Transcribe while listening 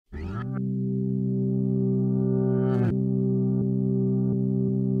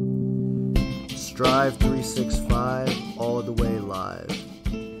Strive 365 all the way live.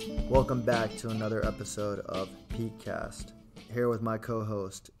 Welcome back to another episode of Peakcast. Here with my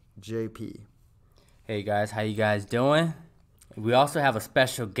co-host, JP. Hey guys, how you guys doing? We also have a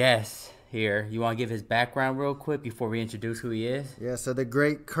special guest here. You want to give his background real quick before we introduce who he is? Yeah, so the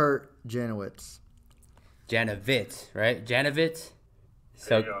great Kurt Janavitz. Janavitz, right? Janavitz?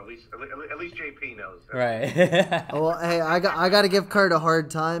 There you go. At least JP knows. Right. Well, hey, I got to give Kurt a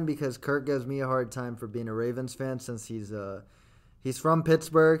hard time because Kurt gives me a hard time for being a Ravens fan since he's from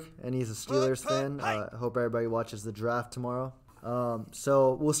Pittsburgh and he's a Steelers fan. I hope everybody watches the draft tomorrow.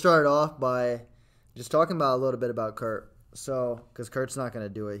 So we'll start off by just talking about a little bit about Kurt. So, because Kurt's not going to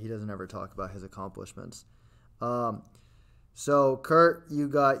do it. He doesn't ever talk about his accomplishments. So, Kurt, you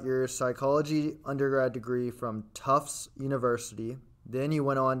got your psychology undergrad degree from Tufts University. Then you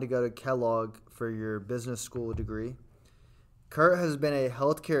went on to go to Kellogg for your business school degree. Kurt has been a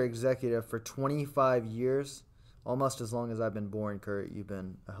healthcare executive for 25 years. Almost as long as I've been born, Kurt, you've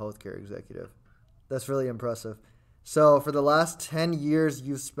been a healthcare executive. That's really impressive. So for the last 10 years,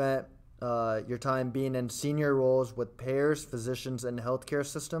 you've spent your time being in senior roles with payers, physicians, and healthcare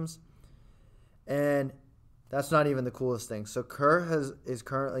systems. And that's not even the coolest thing. So Kurt is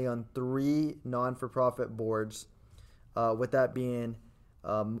currently on 3 non-for-profit boards, with that being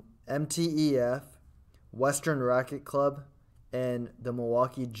MTEF, Western Racquet Club, and the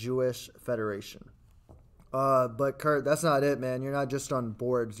Milwaukee Jewish Federation. But Kurt, that's not it, man. You're not just on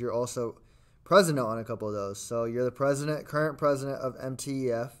boards. You're also president on a couple of those. So you're the current president of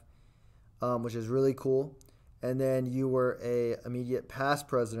MTEF, which is really cool. And then you were a immediate past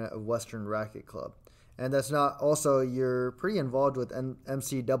president of Western Racquet Club. And that's not also, you're pretty involved with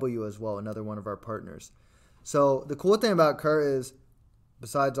MCW as well, another one of our partners. So the cool thing about Kurt is,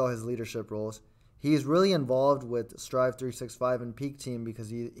 besides all his leadership roles, he's really involved with Strive 365 and Peak Team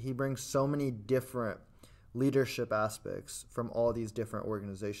because he brings so many different leadership aspects from all these different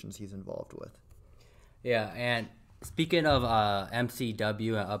organizations he's involved with. Yeah, and speaking of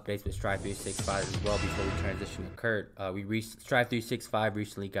MCW and updates with Strive 365 as well, before we transition to Kurt, Strive 365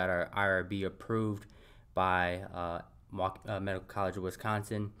 recently got our IRB approved by Medical College of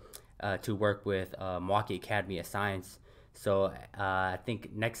Wisconsin to work with Milwaukee Academy of Science. So I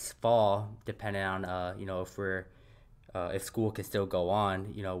think next fall, depending on if school can still go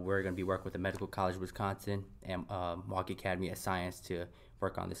on, we're going to be working with the Medical College of Wisconsin and Milwaukee Academy of Science to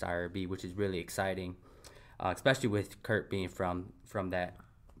work on this IRB, which is really exciting, especially with Kurt being from that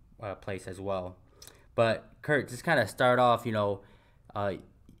place as well. But Kurt, just kind of start off,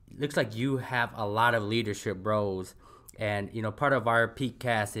 looks like you have a lot of leadership roles. And, part of our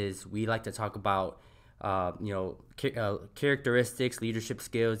peakcast is we like to talk about, characteristics, leadership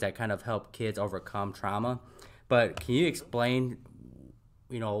skills that kind of help kids overcome trauma. But can you explain,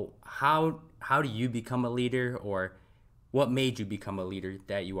 how do you become a leader, or what made you become a leader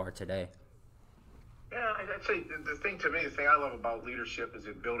that you are today? Yeah, I'd say the thing I love about leadership is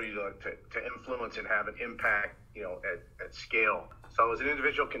the ability to influence and have an impact, at scale. So as an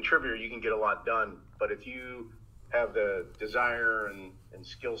individual contributor, you can get a lot done. But if you have the desire and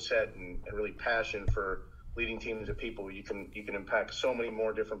skill set and really passion for leading teams of people, you can impact so many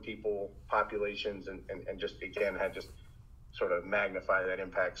more different people, populations, and just, again, just sort of magnify that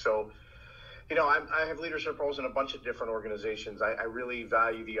impact. So, I have leadership roles in a bunch of different organizations. I really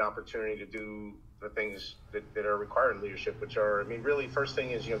value the opportunity to do the things that are required in leadership, which are, really, first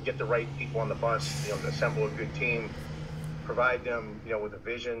thing is, get the right people on the bus, assemble a good team, provide them, with a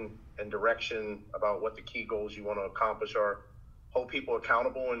vision and direction about what the key goals you want to accomplish are, hold people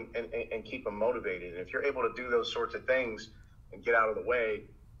accountable and keep them motivated. And if you're able to do those sorts of things and get out of the way,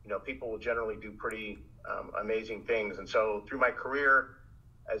 people will generally do pretty amazing things. And so through my career,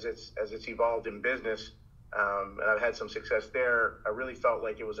 as it's evolved in business, and I've had some success there, I really felt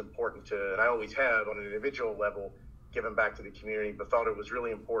like it was important to, and I always have on an individual level, giving back to the community, but thought it was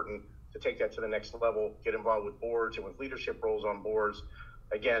really important to take that to the next level, get involved with boards and with leadership roles on boards,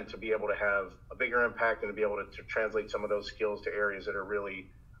 again, to be able to have a bigger impact and to be able to translate some of those skills to areas that are really,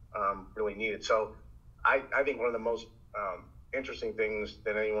 really needed. So I think one of the most interesting things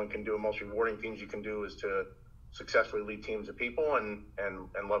that anyone can do, and most rewarding things you can do, is to successfully lead teams of people and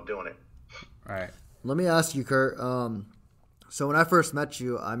love doing it. All right. Let me ask you, Kurt. So when I first met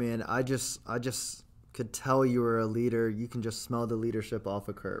you, I just could tell you were a leader. You can just smell the leadership off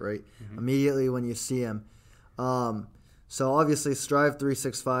of Kurt, right? Mm-hmm. Immediately when you see him. So obviously Strive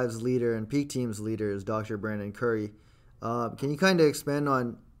 365's leader and Peak Team's leader is Dr. Brandon Currie. Can you kind of expand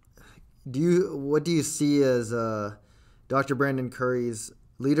on what do you see as Dr. Brandon Currie's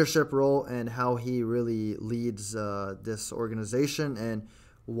leadership role and how he really leads this organization, and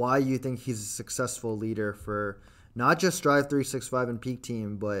why you think he's a successful leader for not just Strive 365 and Peak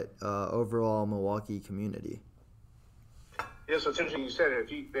Team, but overall Milwaukee community. Yeah, so it's interesting you said it.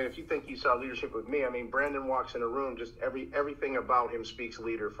 If you think you saw leadership with me, I mean, Brandon walks in a room, just everything about him speaks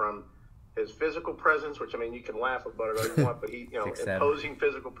leader, from his physical presence, which, I mean, you can laugh about it all you want, but he, imposing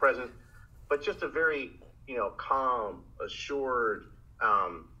physical presence, but just a very, calm, assured,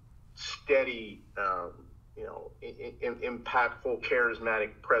 steady, impactful,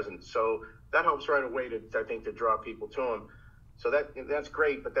 charismatic presence. So that helps right away to draw people to him. So that's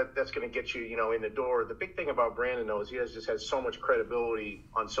great, but that's going to get you, in the door. The big thing about Brandon, though, is he just has so much credibility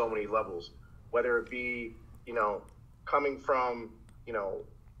on so many levels, whether it be, coming from,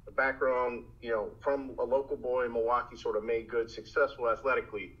 a background, from a local boy in Milwaukee, sort of made good, successful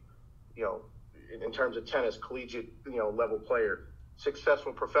athletically, in terms of tennis, collegiate, level player,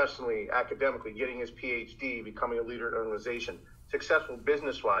 successful professionally, academically, getting his PhD, becoming a leader in an organization, successful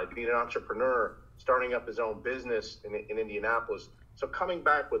business-wise, being an entrepreneur, starting up his own business in Indianapolis. So coming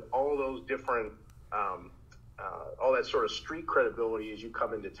back with all those different, all that sort of street credibility as you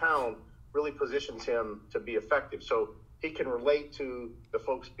come into town really positions him to be effective. So he can relate to the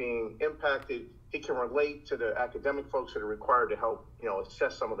folks being impacted. He can relate to the academic folks that are required to help,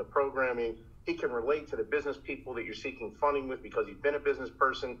 assess some of the programming. He can relate to the business people that you're seeking funding with because he's been a business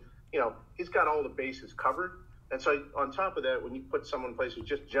person. He's got all the bases covered. And so on top of that, when you put someone in place who's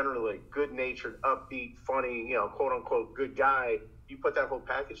just generally good-natured, upbeat, funny, quote-unquote good guy, you put that whole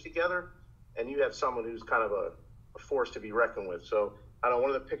package together, and you have someone who's kind of a force to be reckoned with. So I know one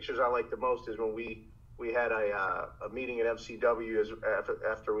of the pictures I like the most is when we had a meeting at MCW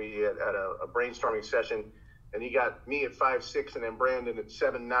after we had a brainstorming session, and you got me at 5'6" and then Brandon at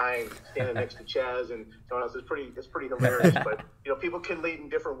 7'9", standing next to Chaz and someone else. It's pretty hilarious. But people can lead in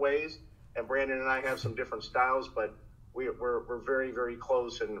different ways, and Brandon and I have some different styles, but we're very, very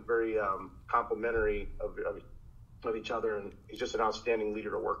close and very complimentary of each other, and he's just an outstanding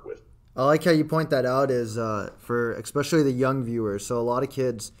leader to work with. I like how you point that out, is for especially the young viewers. So a lot of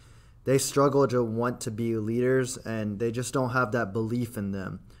kids, they struggle to want to be leaders, and they just don't have that belief in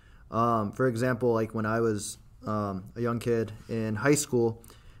them. For example, like when I was a young kid in high school,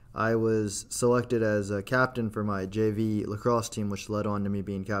 I was selected as a captain for my JV lacrosse team, which led on to me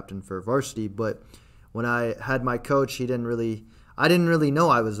being captain for varsity. But when I had my coach, I didn't really know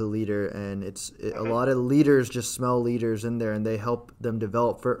I was a leader, and a lot of leaders just smell leaders in there, and they help them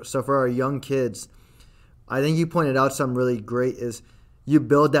develop. So for our young kids, I think you pointed out something really great is you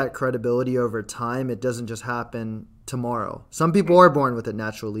build that credibility over time. It doesn't just happen tomorrow. Some people are born with it,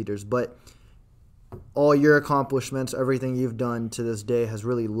 natural leaders, but all your accomplishments, everything you've done to this day has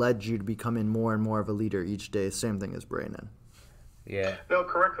really led you to becoming more and more of a leader each day. Same thing as Brandon. Yeah. No,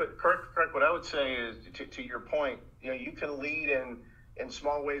 correct. What I would say is, to your point, you can lead in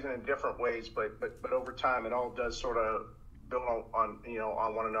small ways and in different ways, but over time, it all does sort of build on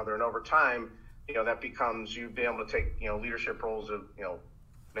one another. And over time, that becomes you being able to take, leadership roles of,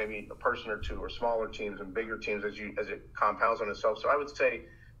 maybe a person or two, or smaller teams and bigger teams as it compounds on itself. So I would say,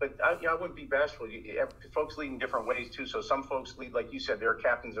 but I wouldn't be bashful. Folks lead in different ways too. So some folks lead, like you said, they're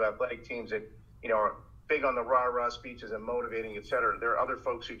captains of athletic teams that, are big on the rah-rah speeches and motivating, et cetera. There are other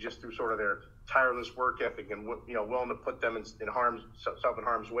folks who just through sort of their tireless work ethic and, willing to put them in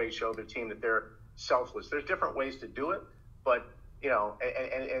harm's way, show their team that they're selfless. There's different ways to do it, but,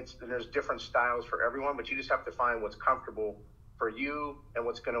 and there's different styles for everyone, but you just have to find what's comfortable for you and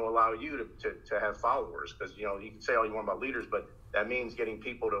what's going to allow you to have followers. Because, you can say all you want about leaders, but that means getting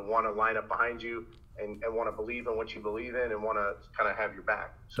people to want to line up behind you and want to believe in what you believe in and want to kind of have your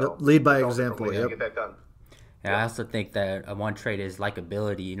back. So lead by example. Yep. Get that done. Yeah, I also think that one trait is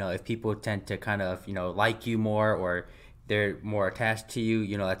likability. If people tend to kind of, like you more, or they're more attached to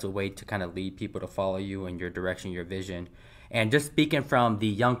you, that's a way to kind of lead people to follow you in your direction, your vision. And just speaking from the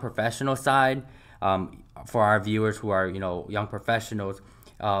young professional side, for our viewers who are, young professionals,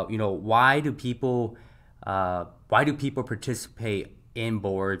 why do people participate in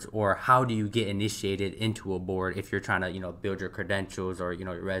boards, or how do you get initiated into a board if you're trying to, build your credentials or,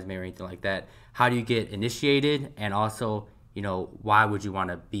 your resume or anything like that? How do you get initiated? And also, why would you want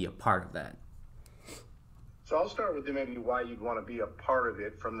to be a part of that? So I'll start with maybe why you'd want to be a part of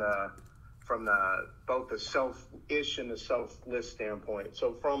it from the both the selfish and the selfless standpoint.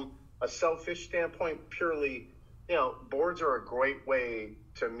 So from a selfish standpoint, purely, boards are a great way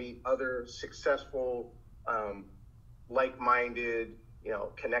to meet other successful, like-minded,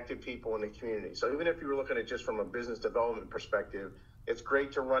 connected people in the community. So even if you were looking at just from a business development perspective, it's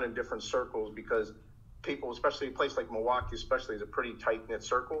great to run in different circles because people, especially a place like Milwaukee, especially, is a pretty tight-knit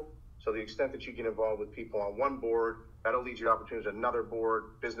circle. So the extent that you get involved with people on one board, that'll lead you to opportunities at another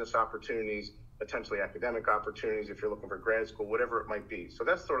board, business opportunities, potentially academic opportunities if you're looking for grad school, whatever it might be. So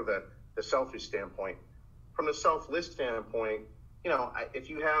that's sort of the selfish standpoint. From the selfless standpoint, if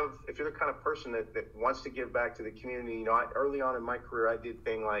you're the kind of person that wants to give back to the community, early on in my career, I did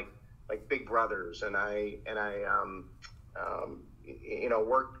things like Big Brothers, and I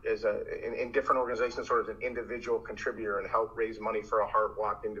worked in different organizations, sort of as an individual contributor, and helped raise money for a heart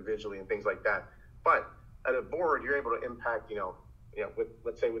walk individually and things like that. But at a board, you're able to impact,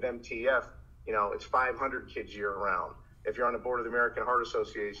 let's say with MTF, it's 500 kids year round. If you're on the board of the American Heart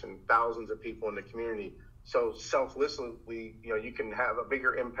Association, thousands of people in the community. So selflessly, you can have a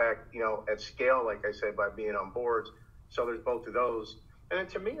bigger impact, at scale, like I said, by being on boards. So there's both of those. And then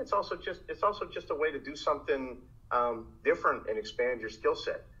to me, it's also just a way to do something different and expand your skill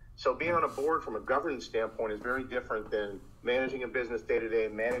set. So being on a board from a governance standpoint is very different than managing a business day to day,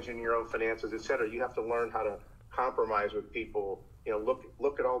 managing your own finances, et cetera. You have to learn how to compromise with people,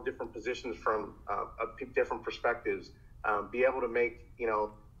 look at all different positions from different perspectives, be able to make,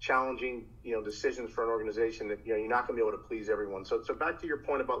 challenging, decisions for an organization that, you're not going to be able to please everyone. So back to your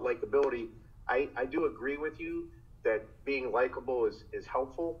point about likability, I do agree with you that being likable is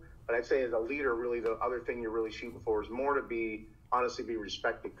helpful. But I'd say as a leader, really the other thing you're really shooting for is more to honestly be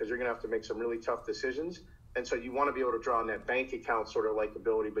respected, because you're going to have to make some really tough decisions. And so you want to be able to draw on that bank account sort of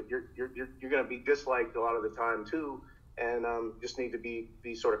likability, but you're going to be disliked a lot of the time too. And just need to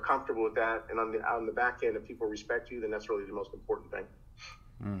be sort of comfortable with that. And on the back end, if people respect you, then that's really the most important thing.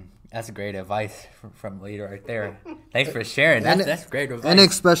 That's great advice from leader right there. Thanks for sharing. That's great advice. And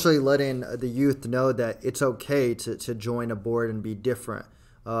especially letting the youth know that it's okay to join a board and be different.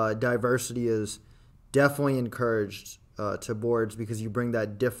 Diversity is definitely encouraged to boards, because you bring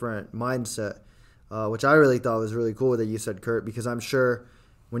that different mindset, which I really thought was really cool that you said, Kurt, because I'm sure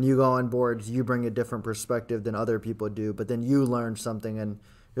when you go on boards, you bring a different perspective than other people do, but then you learn something, and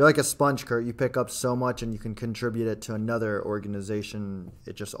you're like a sponge, Kurt. You pick up so much and you can contribute it to another organization.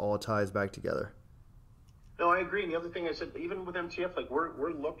 It just all ties back together. No, I agree. And the other thing I said, even with MTF, like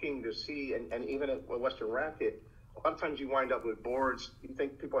we're looking to see, and even at Western Racket, a lot of times you wind up with boards. You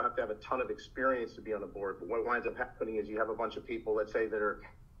think people have to have a ton of experience to be on a board, but what winds up happening is you have a bunch of people, let's say, that are,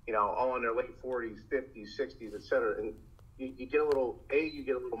 all in their late 40s, 50s, 60s, et cetera, and you get a little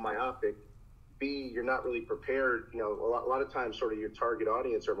myopic. B, you're not really prepared. A lot of times, sort of your target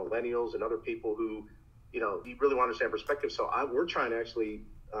audience are millennials and other people who, you really want to understand perspective. So we're trying to actually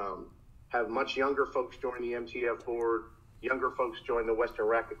have much younger folks join the MTF board, younger folks join the Western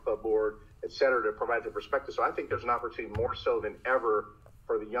Racket Club board, et cetera, to provide the perspective. So I think there's an opportunity more so than ever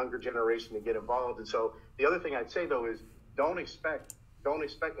for the younger generation to get involved. And so the other thing I'd say, though, is don't expect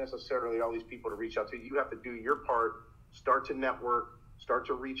necessarily all these people to reach out to you. You have to do your part, start to network, start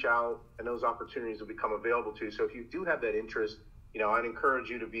to reach out, and those opportunities will become available to you. So if you do have that interest, I'd encourage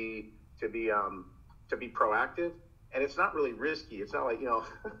you to be proactive. And it's not really risky. It's not like,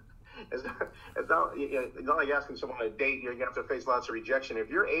 it's not like asking someone on a date. You're going to have to face lots of rejection. If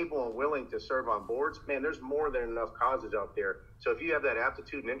you're able and willing to serve on boards, man, there's more than enough causes out there. So if you have that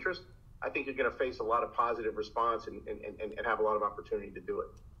aptitude and interest, I think you're going to face a lot of positive response and have a lot of opportunity to do it.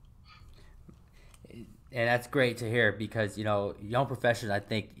 And that's great to hear, because, young professionals, I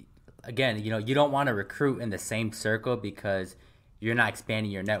think, again, you don't want to recruit in the same circle, because you're not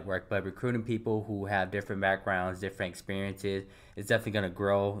expanding your network, but recruiting people who have different backgrounds, different experiences is definitely going to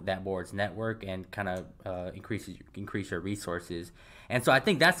grow that board's network and kind of increase your resources. And so I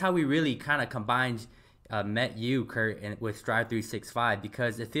think that's how we really kind of combined, met you, Kurt, and with Strive 365,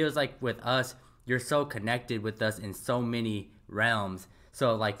 because it feels like with us, you're so connected with us in so many realms.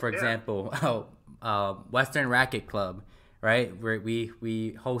 So like, for example, Western Racket Club, right? Where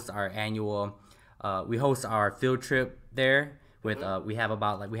we host our annual, we host our field trip there with we had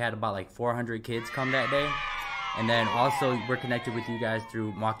about like 400 kids come that day. And then also we're connected with you guys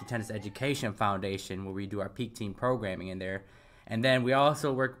through Milwaukee Tennis Education Foundation, where we do our peak team programming in there. And then we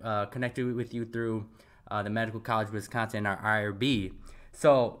also work connected with you through the Medical College of Wisconsin, our IRB.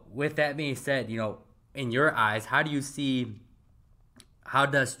 So with that being said, in your eyes, how does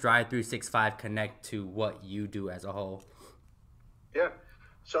Strive 365 connect to what you do as a whole? Yeah.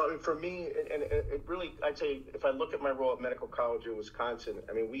 So for me, and it really, I'd say, if I look at my role at Medical College of Wisconsin,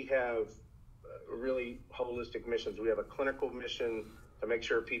 I mean, we have really holistic missions. We have a clinical mission to make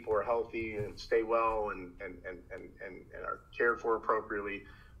sure people are healthy and stay well and are cared for appropriately.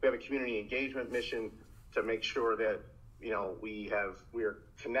 We have a community engagement mission to make sure that we are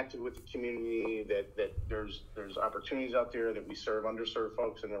connected with the community, that there's opportunities out there, that we serve underserved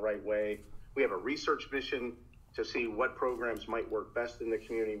folks in the right way. We have a research mission to see what programs might work best in the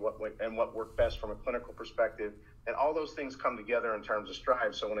community, what work best from a clinical perspective, and all those things come together in terms of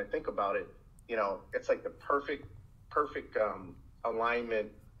Strive. So when I think about it, it's like the perfect alignment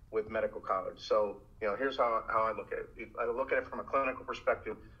with medical college. So here's how I look at it. I look at it from a clinical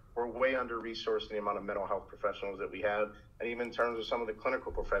perspective. We're way under resourced in the amount of mental health professionals that we have, and even in terms of some of the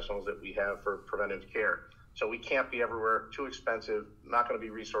clinical professionals that we have for preventive care. So we can't be everywhere, too expensive, not going to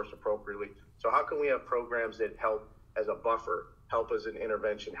be resourced appropriately. So how can we have programs that help as a buffer, help as an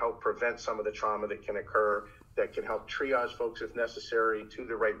intervention, help prevent some of the trauma that can occur, that can help triage folks if necessary to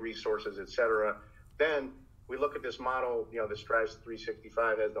the right resources, et cetera? Then we look at this model, that Strives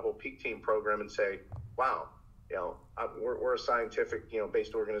 365 as the whole Peak Team program and say, wow, we're a scientific,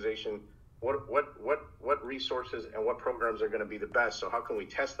 based organization. What resources and what programs are going to be the best? So how can we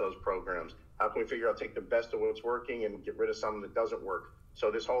test those programs? How can we figure out, take the best of what's working and get rid of something that doesn't work? So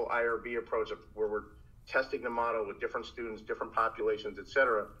this whole IRB approach where we're testing the model with different students, different populations, et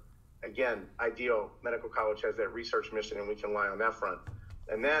cetera. Again, ideal. Medical college has that research mission, and we can rely on that front.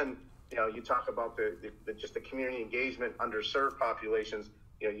 And then, you talk about just the community engagement, underserved populations.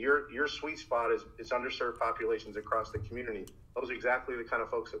 Your sweet spot is underserved populations across the community. Those are exactly the kind of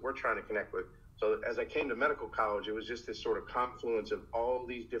folks that we're trying to connect with. So as I came to medical college, it was just this sort of confluence of all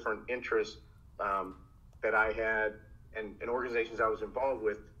these different interests that I had and organizations I was involved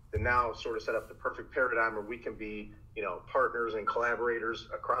with that now sort of set up the perfect paradigm where we can be, partners and collaborators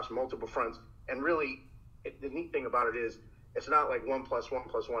across multiple fronts. And really, the neat thing about it is it's not like 1 + 1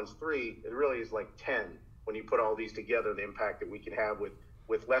 + 1 is 3. It really is like 10 when you put all these together, the impact that we can have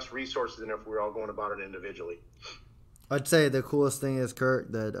with less resources than if we were all going about it individually. I'd say the coolest thing is,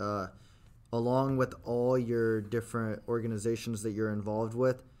 Kurt, that along with all your different organizations that you're involved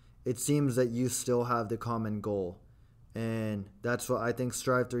with, it seems that you still have the common goal. And that's what I think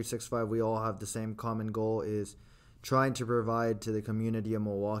Strive 365, we all have the same common goal, is trying to provide to the community of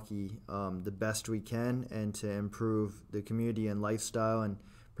Milwaukee the best we can and to improve the community and lifestyle and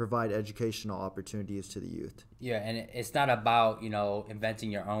provide educational opportunities to the youth. Yeah, and it's not about,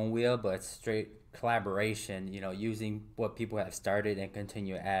 inventing your own wheel, but it's straight collaboration, using what people have started and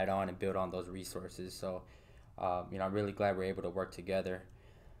continue to add on and build on those resources. So, I'm really glad we're able to work together.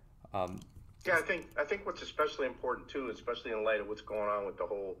 Yeah, I think what's especially important too, especially in light of what's going on with the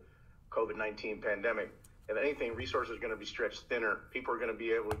whole COVID-19 pandemic, if anything, resources are going to be stretched thinner. People are going to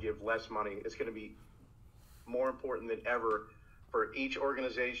be able to give less money. It's going to be more important than ever for each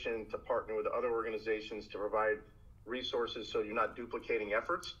organization to partner with other organizations to provide resources so you're not duplicating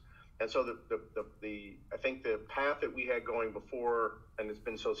efforts. And so I think the path that we had going before, and it's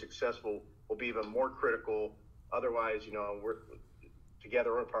been so successful, will be even more critical. Otherwise, we're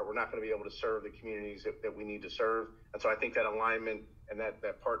together or apart, we're not going to be able to serve the communities that we need to serve. And so I think that alignment and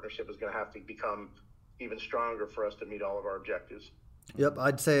that partnership is going to have to become even stronger for us to meet all of our objectives. Yep,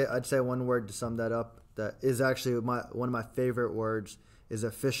 I'd say one word to sum that up that is actually one of my favorite words is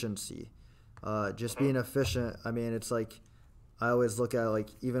efficiency. Just being efficient. I mean, it's like I always look at it like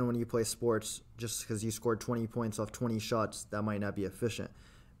even when you play sports, just because you scored 20 points off 20 shots, that might not be efficient.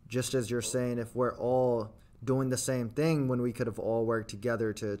 Just as you're saying, if we're all doing the same thing when we could have all worked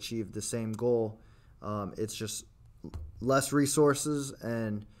together to achieve the same goal, it's just less resources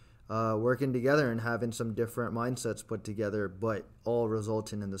and working together and having some different mindsets put together, but all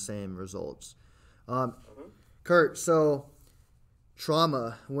resulting in the same results. Kurt, so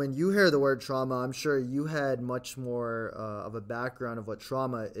trauma, when you hear the word trauma, I'm sure you had much more of a background of what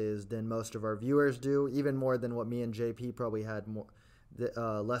trauma is than most of our viewers do, even more than what me and JP probably had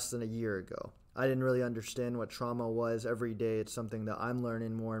less than a year ago. I didn't really understand what trauma was. Every day it's something that I'm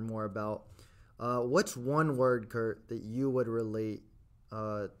learning more and more about. What's one word, Kurt, that you would relate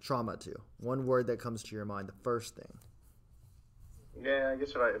trauma to? One word that comes to your mind, the first thing. Yeah, I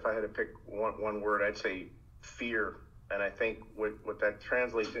guess if I had to pick one word, I'd say fear. And I think what that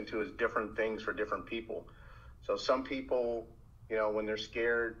translates into is different things for different people. So some people, when they're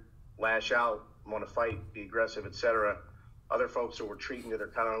scared, lash out, want to fight, be aggressive, etc. Other folks are retreating to their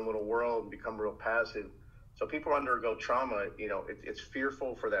kind of own little world and become real passive. So people undergo trauma, it's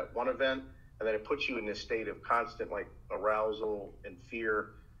fearful for that one event, and then it puts you in this state of constant arousal and fear.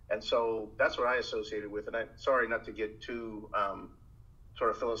 And so that's what I associated with. And I'm sorry not to get too sort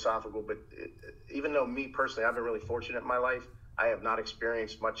of philosophical, but even though me personally, I've been really fortunate in my life, I have not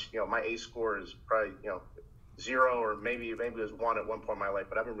experienced much. My ACE score is probably 0 or maybe it was 1 at one point in my life,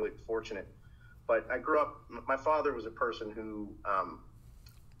 but I've been really fortunate. But I grew up, my father was a person who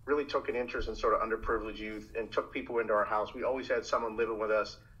really took an interest in sort of underprivileged youth and took people into our house. We always had someone living with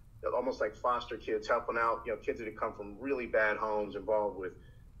us, almost like foster kids, helping out, kids that had come from really bad homes, involved with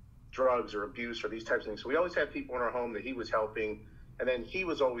drugs or abuse or these types of things. So we always had people in our home that he was helping. And then he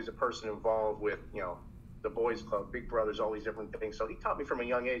was always a person involved with, the boys club, Big Brothers, all these different things. So he taught me from a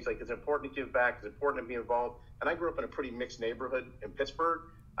young age, like, it's important to give back, it's important to be involved. And I grew up in a pretty mixed neighborhood in Pittsburgh,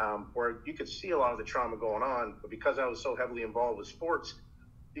 where you could see a lot of the trauma going on. But because I was so heavily involved with sports,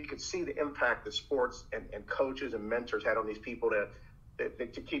 you could see the impact that sports and coaches and mentors had on these people to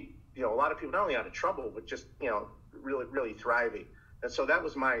keep, a lot of people not only out of trouble, but just, really, really thriving. And so that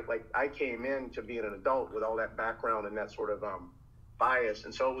was I came in to being an adult with all that background and that sort of bias.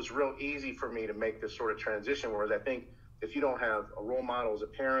 And so it was real easy for me to make this sort of transition, whereas I think if you don't have a role model as a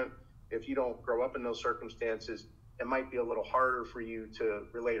parent, if you don't grow up in those circumstances, it might be a little harder for you to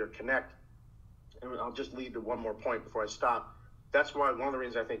relate or connect. And I'll just lead to one more point before I stop. That's why one of the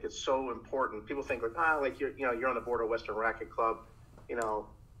reasons I think it's so important. People think you're on the board of Western Racket Club,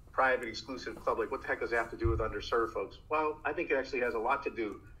 private, exclusive club. Like, what the heck does that have to do with underserved folks? Well, I think it actually has a lot to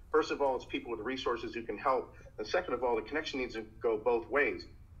do. First of all, it's people with resources who can help. And second of all, the connection needs to go both ways.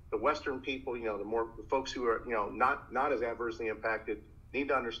 The Western people, the folks who are, not as adversely impacted need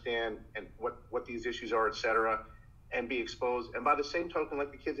to understand and what these issues are, et cetera, and be exposed. And by the same token,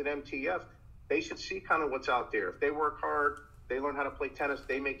 like the kids at MTF, they should see kind of what's out there. If they work hard, they learn how to play tennis,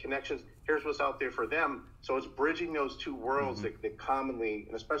 they make connections, here's what's out there for them. So it's bridging those two worlds that commonly,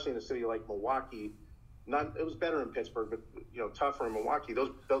 and especially in a city like Milwaukee, it was better in Pittsburgh, but tougher in Milwaukee.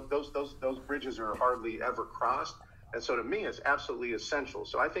 Those bridges are hardly ever crossed, and so to me, it's absolutely essential.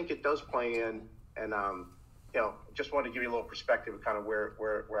 So I think it does play in, and just wanted to give you a little perspective of kind of where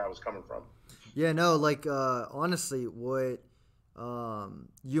I was coming from. Yeah, no, honestly, what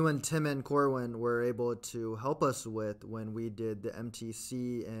you and Tim and Corwin were able to help us with when we did the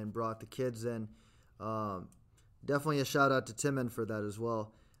MTC and brought the kids in. Definitely a shout out to Timon for that as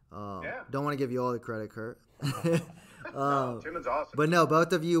well. Don't want to give you all the credit, Kurt. No, Timon's awesome. But no,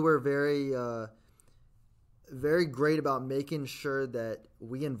 both of you were very, very great about making sure that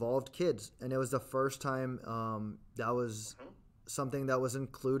we involved kids. And it was the first time that was something that was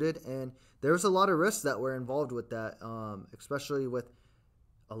included. And there was a lot of risks that were involved with that, especially with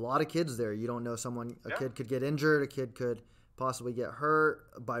a lot of kids there. You don't know a kid could get injured, a kid could possibly get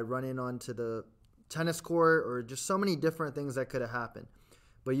hurt by running onto the tennis court, or just so many different things that could have happened.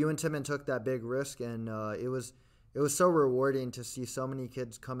 But you and Timon took that big risk, and it was so rewarding to see so many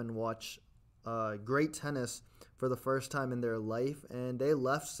kids come and watch great tennis for the first time in their life. And they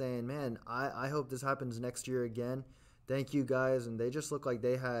left saying, man, I hope this happens next year again. Thank you, guys. And they just looked like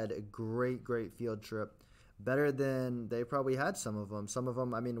they had a great, great field trip. Better than they probably had some of them. Some of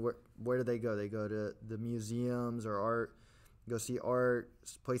them, I mean, where do they go? They go to the museums or art, go see art,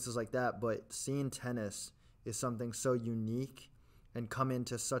 places like that. But seeing tennis is something so unique, and come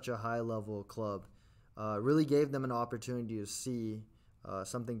into such a high-level club really gave them an opportunity to see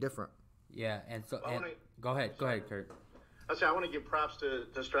something different. Yeah, and so go ahead, Kurt. I want to give props to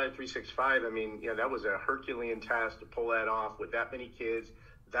Strive 365. I mean, that was a Herculean task to pull that off with that many kids,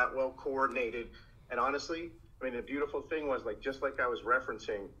 that well coordinated. And honestly, I mean, the beautiful thing was, just like I was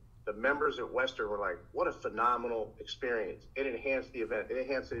referencing, the members at Western were like, what a phenomenal experience. It enhanced the event. It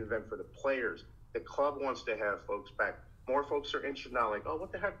enhanced the event for the players. The club wants to have folks back. More folks are interested now, like, oh,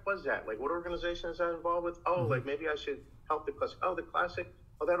 what the heck was that? Like, what organization is that involved with? Oh, maybe I should help the Classic. Oh, the Classic.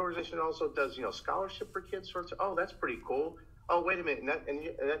 Oh, that organization also does, scholarship for kids. Sorts of, oh, that's pretty cool. Oh, wait a minute.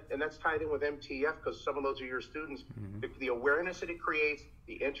 And that's tied in with MTF, because some of those are your students. The awareness that it creates,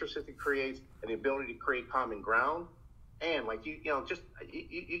 the interest that it creates, and the ability to create common ground. And you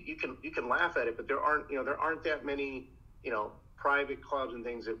can laugh at it, but there aren't that many, private clubs and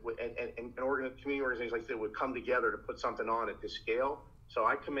things that and community organizations like that would come together to put something on at this scale. So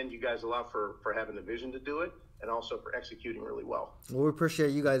I commend you guys a lot for having the vision to do it, and also for executing really well. Well, we appreciate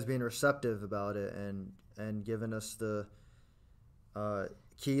you guys being receptive about it and giving us the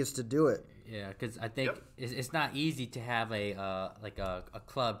keys to do it. Yeah, because I think it's not easy to have a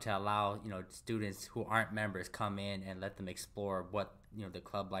club to allow students who aren't members come in and let them explore what the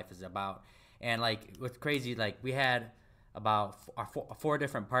club life is about. And what's crazy, we had about four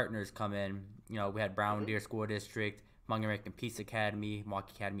different partners come in. We had Brown Deer School District, Montgomery Peace Academy,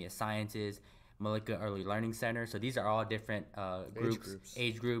 Milwaukee Academy of Sciences, Malika Early Learning Center. So these are all different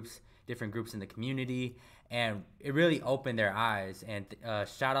age groups, different groups in the community, and it really opened their eyes. And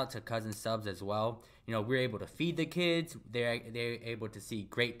shout out to Cousin Subs as well. We're able to feed the kids. They're able to see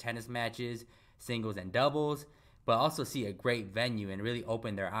great tennis matches, singles and doubles, but also see a great venue and really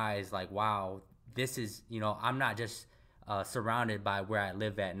open their eyes. Like, wow, this is I'm not just surrounded by where I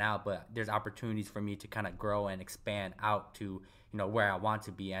live at now, but there's opportunities for me to kind of grow and expand out to where I want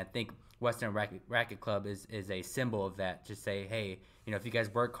to be. And I think Western Racket Club is a symbol of that. Just say, hey, if you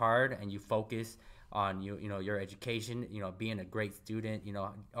guys work hard and you focus on your education, being a great student,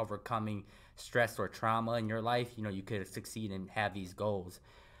 overcoming stress or trauma in your life, you could succeed and have these goals.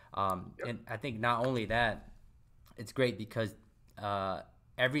 And I think not only that, it's great because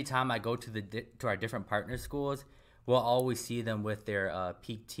every time I go to our different partner schools, we'll always see them with their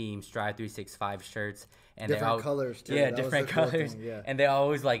Peak Team Strive 365 shirts, and different colors too. Yeah, different colors. Cool yeah. And they're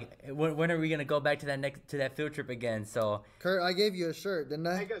always like, when are we gonna go back to that field trip again? So Kurt, I gave you a shirt, didn't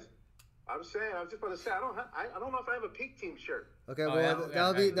I? Hey guys, I was just about to say I don't know if I have a Peak Team shirt. Okay, well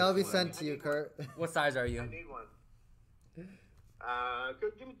that'll be sent to you, Kurt. What size are you? I need one.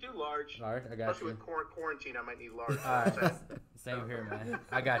 Do large. Large, I got Especially you. with quarantine, I might need large. All right, same here, man.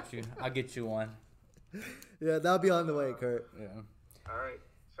 I got you. I'll get you one. Yeah, that'll be on the way, Kurt. Yeah. All right,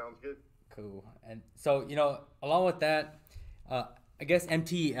 sounds good. Cool. And so, along with that, I guess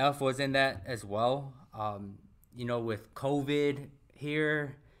MTEF was in that as well. With COVID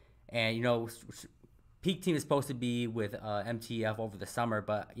here, and Peak Team is supposed to be with MTEF over the summer,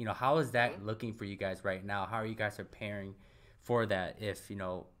 but how is that looking for you guys right now? How are you guys preparing for that? If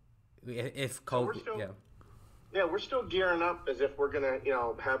COVID, Yeah, we're still gearing up as if we're gonna,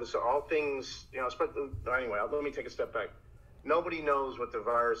 have this all things, anyway, let me take a step back. Nobody knows what the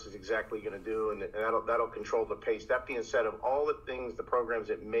virus is exactly going to do, and that'll control the pace. That being said, of all the things, the programs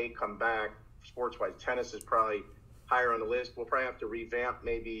that may come back, sports-wise, tennis is probably higher on the list. We'll probably have to revamp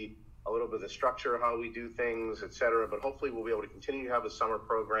maybe a little bit of the structure of how we do things, et cetera. But hopefully we'll be able to continue to have a summer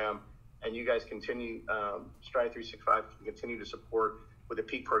program, and you guys continue, Strive 365 can continue to support with the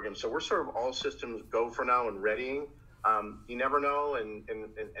Peak program. So we're sort of all systems go for now and readying. You never know, and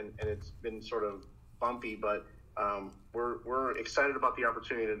it's been sort of bumpy, but we're excited about the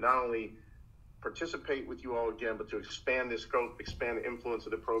opportunity to not only participate with you all again, but to expand the scope, expand the influence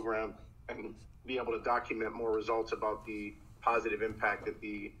of the program, and be able to document more results about the positive impact that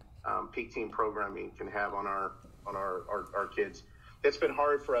the Peak Team programming can have on our kids. It's been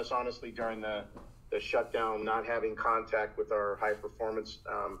hard for us, honestly, during the shutdown, not having contact with our high performance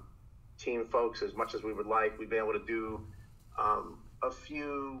team folks as much as we would like. We've been able to do a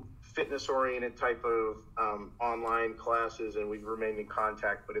few fitness oriented type of online classes, and we've remained in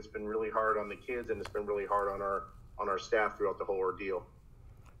contact, but it's been really hard on the kids, and it's been really hard on our staff throughout the whole ordeal.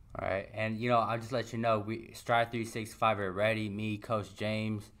 All right. And I'll just let you know, we Strive 365 are ready. Me, Coach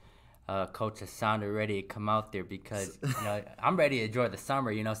James, Coach Hassan are ready to come out there because I'm ready to enjoy the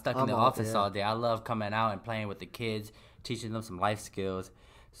summer. Stuck in the office all day. I love coming out and playing with the kids, teaching them some life skills.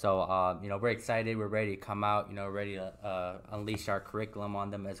 So we're excited. We're ready to come out. Ready to unleash our curriculum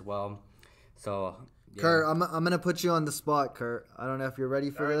on them as well. So yeah. Kurt, I'm gonna put you on the spot, Kurt. I don't know if you're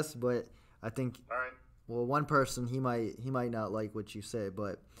ready for this, but I think all right. Well, one person he might not like what you say,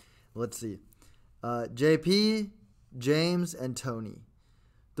 but let's see. JP, James, and Tony.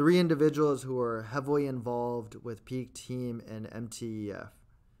 3 individuals who are heavily involved with Peak Team and MTEF.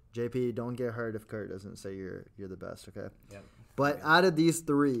 JP, don't get hurt if Kurt doesn't say you're the best, okay? Yep. But out of these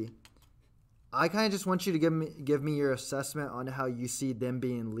 3, I kind of just want you to give me your assessment on how you see them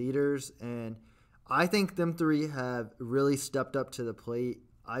being leaders. And I think them 3 have really stepped up to the plate.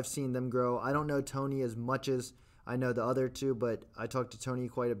 I've seen them grow. I don't know Tony as much as I know the other 2, but I talk to Tony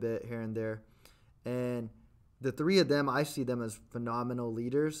quite a bit here and there. And the 3 of them, I see them as phenomenal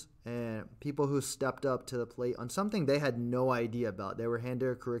leaders and people who stepped up to the plate on something they had no idea about. They were handed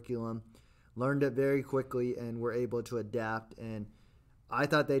a curriculum, learned it very quickly, and were able to adapt. And I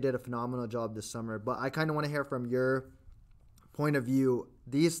thought they did a phenomenal job this summer. But I kind of want to hear from your point of view.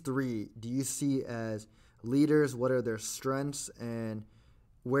 These 3, do you see as leaders? What are their strengths? And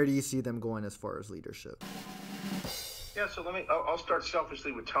where do you see them going as far as leadership? Yeah, so I'll start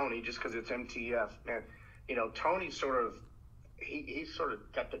selfishly with Tony just because it's MTF, man. Tony he's sort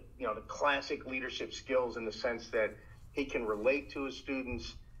of got the the classic leadership skills in the sense that he can relate to his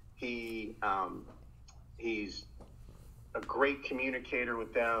students. He's a great communicator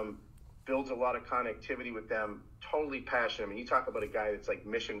with them, builds a lot of connectivity with them, totally passionate. I mean, you talk about a guy that's like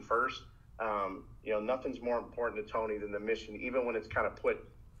mission first. Nothing's more important to Tony than the mission, even when it's kind of put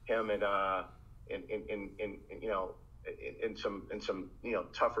him in some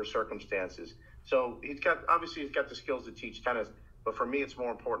tougher circumstances. So he's got the skills to teach tennis, but for me, it's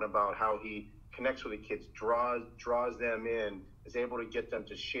more important about how he connects with the kids, draws them in, is able to get them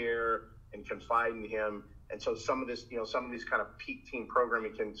to share and confide in him. And so some of these kind of Peak Team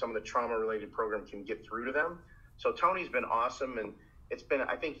programming some of the trauma related program can get through to them. So Tony's been awesome, and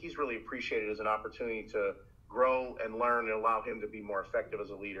I think he's really appreciated as an opportunity to grow and learn and allow him to be more effective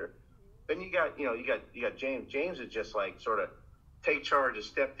as a leader. Then you got James. James is just like sort of take charge, has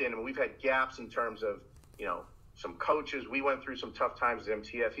stepped in, and we've had gaps in terms of, some coaches. We went through some tough times at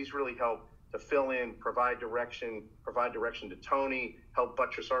MTF. He's really helped to fill in, provide direction to Tony, help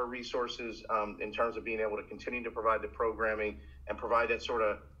buttress our resources in terms of being able to continue to provide the programming and provide that sort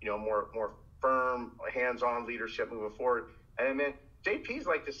of, more firm, hands-on leadership moving forward. And then JP's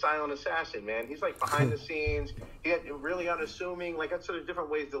like the silent assassin, man. He's like behind the scenes. He had really unassuming, like that's sort of different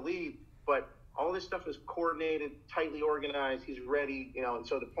ways to lead, but all this stuff is coordinated, tightly organized. He's ready, and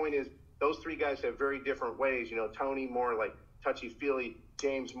so the point is, those three guys have very different ways. Tony more like touchy-feely,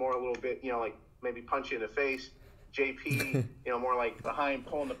 James more a little bit, like maybe punch you in the face. JP, more like behind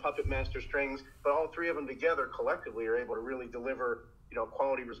pulling the puppet master strings. But all three of them together collectively are able to really deliver,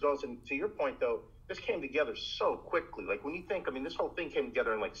 quality results. And to your point, though, this came together so quickly. Like when you think, this whole thing came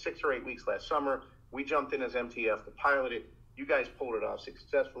together in like 6 or 8 weeks last summer. We jumped in as MTF to pilot it. You guys pulled it off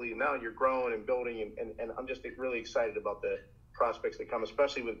successfully. And now you're growing and building. And I'm just really excited about the prospects that come,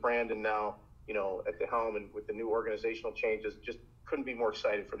 especially with Brandon now, at the helm and with the new organizational changes. Just couldn't be more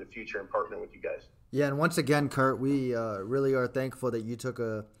excited for the future and partnering with you guys. Yeah, and once again, Kurt, we really are thankful that you took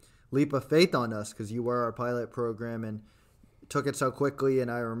a leap of faith on us because you were our pilot program and took it so quickly.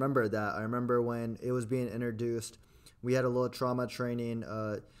 And I remember that. I remember when it was being introduced, we had a little trauma training.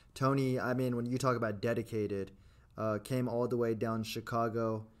 Tony, when you talk about dedicated, came all the way down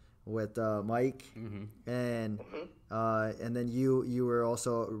Chicago with Mike, and then you were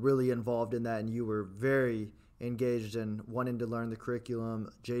also really involved in that, and you were very engaged in wanting to learn the curriculum.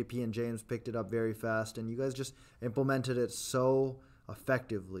 JP and James picked it up very fast, and you guys just implemented it so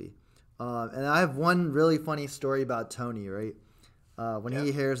effectively. And I have one really funny story about Tony, right? When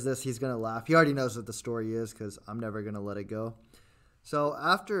he hears this, he's going to laugh. He already knows what the story is because I'm never going to let it go. So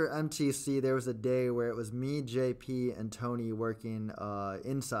after MTC, there was a day where it was me, JP, and Tony working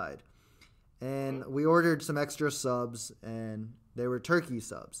inside. And we ordered some extra subs, and they were turkey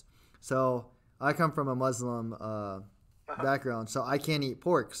subs. So I come from a Muslim background, so I can't eat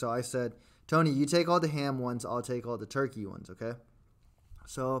pork. So I said, Tony, you take all the ham ones, I'll take all the turkey ones, okay?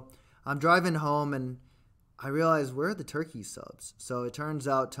 So I'm driving home, and I realize, where are the turkey subs? So it turns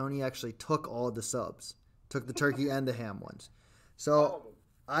out Tony actually took all the subs, took the turkey and the ham ones. So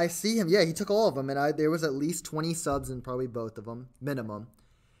I see him. Yeah, he took all of them, and there was at least 20 subs in probably both of them, minimum.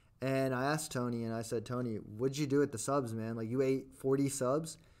 And I asked Tony, and I said, Tony, what'd you do with the subs, man? Like, you ate 40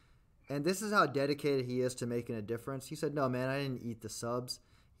 subs? And this is how dedicated he is to making a difference. He said, no, man, I didn't eat the subs.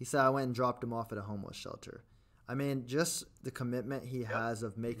 He said, I went and dropped them off at a homeless shelter. Just the commitment he has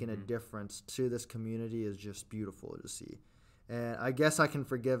of making a difference to this community is just beautiful to see. And I guess I can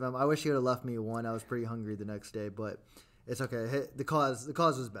forgive him. I wish he would have left me one. I was pretty hungry the next day, but it's okay. The cause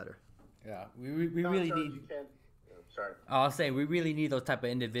was better. Yeah, we really need. Sorry. I'll say we really need those type of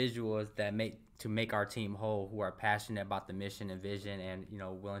individuals that make our team whole, who are passionate about the mission and vision, and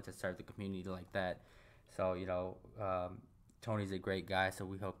willing to serve the community like that. So Tony's a great guy, so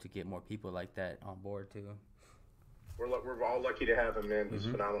we hope to get more people like that on board too. We're all lucky to have him, man. He's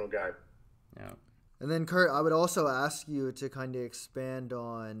a phenomenal guy. Yeah. And then, Kurt, I would also ask you to kind of expand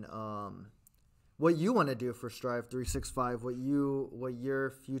on what you want to do for Strive 365, what your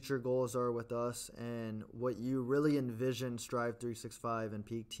future goals are with us, and what you really envision Strive 365 and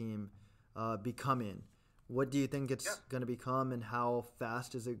Peak Team becoming. What do you think it's going to become, and how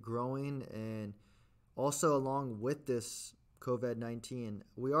fast is it growing? And also, along with this COVID-19,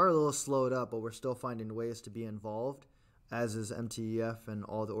 we are a little slowed up, but we're still finding ways to be involved, as is MTEF and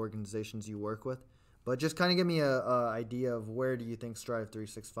all the organizations you work with. But just kind of give me a idea of where do you think Strive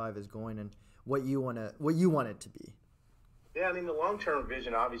 365 is going, and what you want it to be. Yeah, the long-term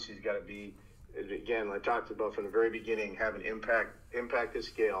vision obviously has got to be, again, I talked about from the very beginning, have an impact at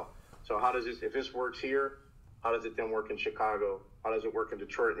scale. So how does this, if this works here, how does it then work in Chicago? How does it work in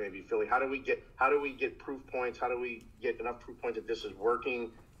Detroit, maybe Philly? How do we get proof points? How do we get enough proof points that this is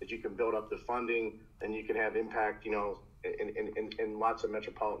working, that you can build up the funding, and you can have impact, in lots of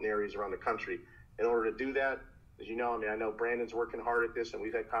metropolitan areas around the country. In order to do that, as you know, I know Brandon's working hard at this, and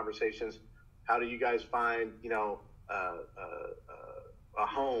we've had conversations. How do you guys find, a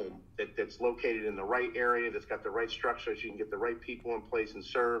home that's located in the right area, that's got the right structure, so you can get the right people in place and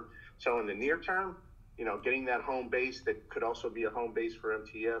serve? So in the near term, getting that home base that could also be a home base for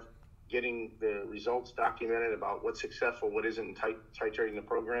MTF, getting the results documented about what's successful, what isn't, and titrating the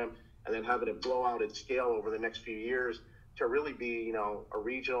program, and then having it blow out at scale over the next few years to really be, a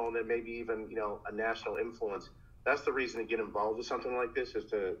regional and then maybe even, a national influence. That's the reason to get involved with something like this, is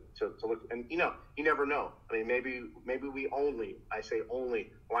to look, and you never know. Maybe we only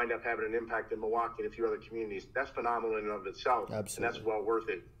wind up having an impact in Milwaukee and a few other communities. That's phenomenal in and of itself. Absolutely. And that's well worth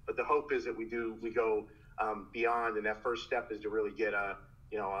it. But the hope is that we go beyond. And that first step is to really get a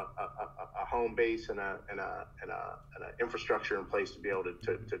home base and an infrastructure in place to be able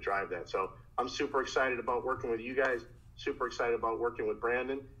to drive that. So I'm super excited about working with you guys, super excited about working with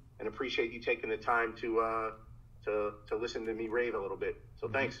Brandon, and appreciate you taking the time to listen to me rave a little bit. So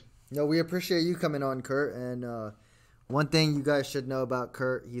thanks. No, we appreciate you coming on, Kurt. And one thing you guys should know about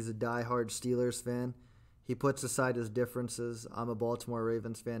Kurt, he's a diehard Steelers fan. He puts aside his differences. I'm a Baltimore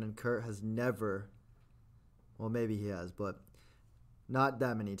Ravens fan, and Kurt has never, well, maybe he has, but not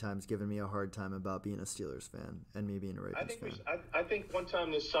that many times given me a hard time about being a Steelers fan and me being a Ravens fan. I think one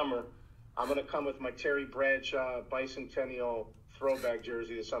time this summer, I'm going to come with my Terry Bradshaw bicentennial throwback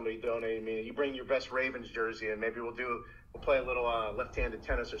jersey that somebody donated me. You bring your best Ravens jersey, and maybe we'll play a little left-handed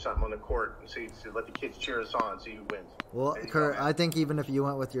tennis or something on the court and see let the kids cheer us on, see who wins. Well, Kurt, I think even if you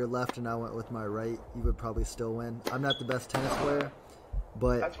went with your left and I went with my right, you would probably still win. I'm not the best tennis player,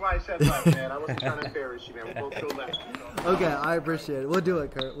 but that's why I said left, man. I wasn't trying to embarrass you, man. We'll both go left. Okay, I appreciate it. We'll do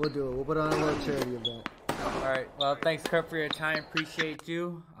it, Kurt. We'll do it. We'll put on a little charity event. All right. Well, thanks, Kurt, for your time. Appreciate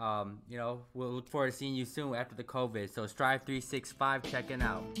you. We'll look forward to seeing you soon after the COVID. So Strive 365, checking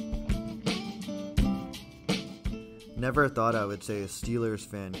out. Never thought I would say a Steelers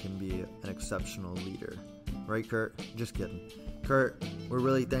fan can be an exceptional leader. Right, Kurt? Just kidding. Kurt, we're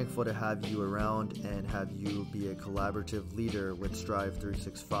really thankful to have you around and have you be a collaborative leader with Strive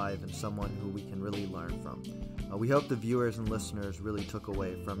 365 and someone who we can really learn from. We hope the viewers and listeners really took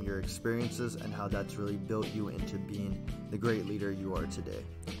away from your experiences and how that's really built you into being the great leader you are today.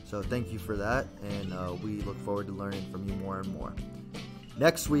 So thank you for that, and we look forward to learning from you more and more.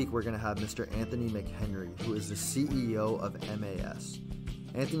 Next week, we're going to have Mr. Anthony McHenry, who is the CEO of MAS.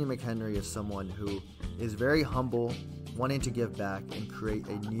 Anthony McHenry is someone who is very humble, wanting to give back and create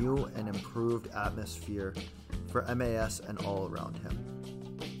a new and improved atmosphere for MAS and all around him.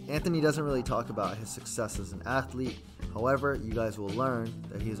 Anthony doesn't really talk about his success as an athlete. However, you guys will learn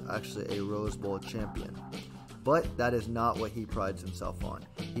that he is actually a Rose Bowl champion. But that is not what he prides himself on.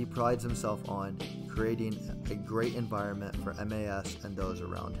 He prides himself on creating a great environment for MAS and those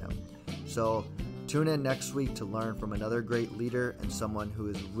around him. So tune in next week to learn from another great leader and someone who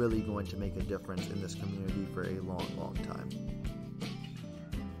is really going to make a difference in this community for a long, long time.